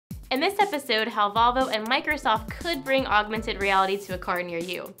In this episode, how Volvo and Microsoft could bring augmented reality to a car near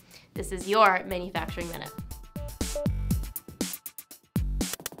you. This is your Manufacturing Minute.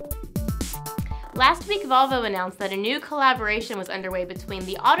 Last week, Volvo announced that a new collaboration was underway between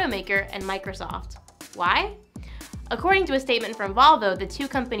the automaker and Microsoft. Why? According to a statement from Volvo, the two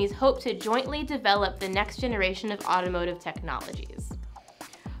companies hope to jointly develop the next generation of automotive technologies.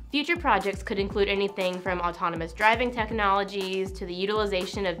 Future projects could include anything from autonomous driving technologies to the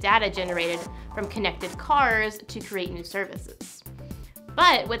utilization of data generated from connected cars to create new services.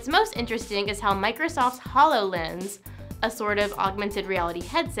 But what's most interesting is how Microsoft's HoloLens, a sort of augmented reality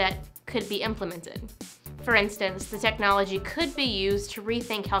headset, could be implemented. For instance, the technology could be used to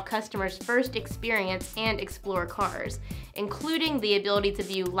rethink how customers first experience and explore cars, including the ability to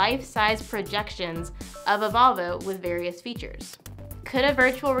view life-size projections of a Volvo with various features. Could a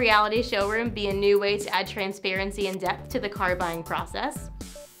virtual reality showroom be a new way to add transparency and depth to the car buying process?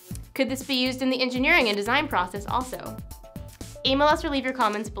 Could this be used in the engineering and design process also? Email us or leave your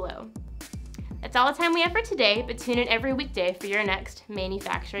comments below. That's all the time we have for today, but tune in every weekday for your next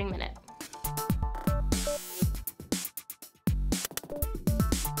Manufacturing Minute.